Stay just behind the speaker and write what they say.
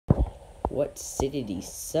What city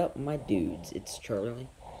sup, my dudes? It's Charlie.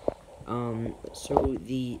 So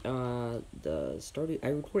the Stardew, I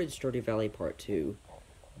recorded Stardew Valley Part 2,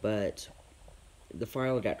 but the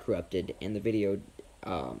file got corrupted and the video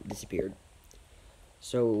disappeared.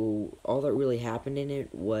 So all that really happened in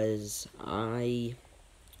it was I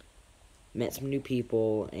met some new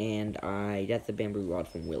people and I got the bamboo rod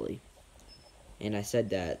from Willie. And I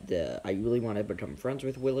said that I really wanted to become friends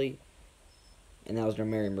with Willie, and that was to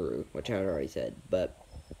marry Maru, which I had already said, but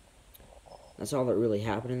that's all that really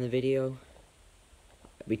happened in the video,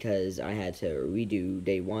 because I had to redo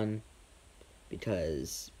day 1,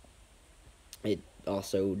 because it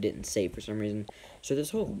also didn't save for some reason. So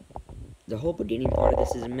the whole beginning part of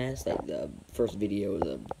this is a mess. Like the first video,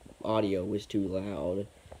 the audio was too loud,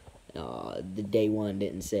 the day 1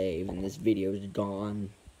 didn't save, and this video is gone.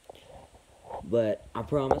 But I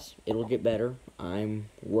promise it'll get better. I'm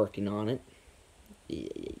working on it.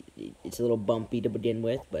 It's a little bumpy to begin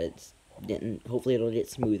with, but hopefully it'll get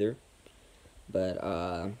smoother. But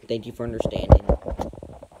thank you for understanding.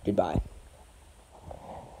 Goodbye.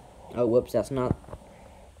 Oh, whoops, that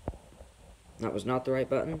was not the right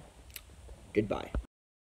button. Goodbye.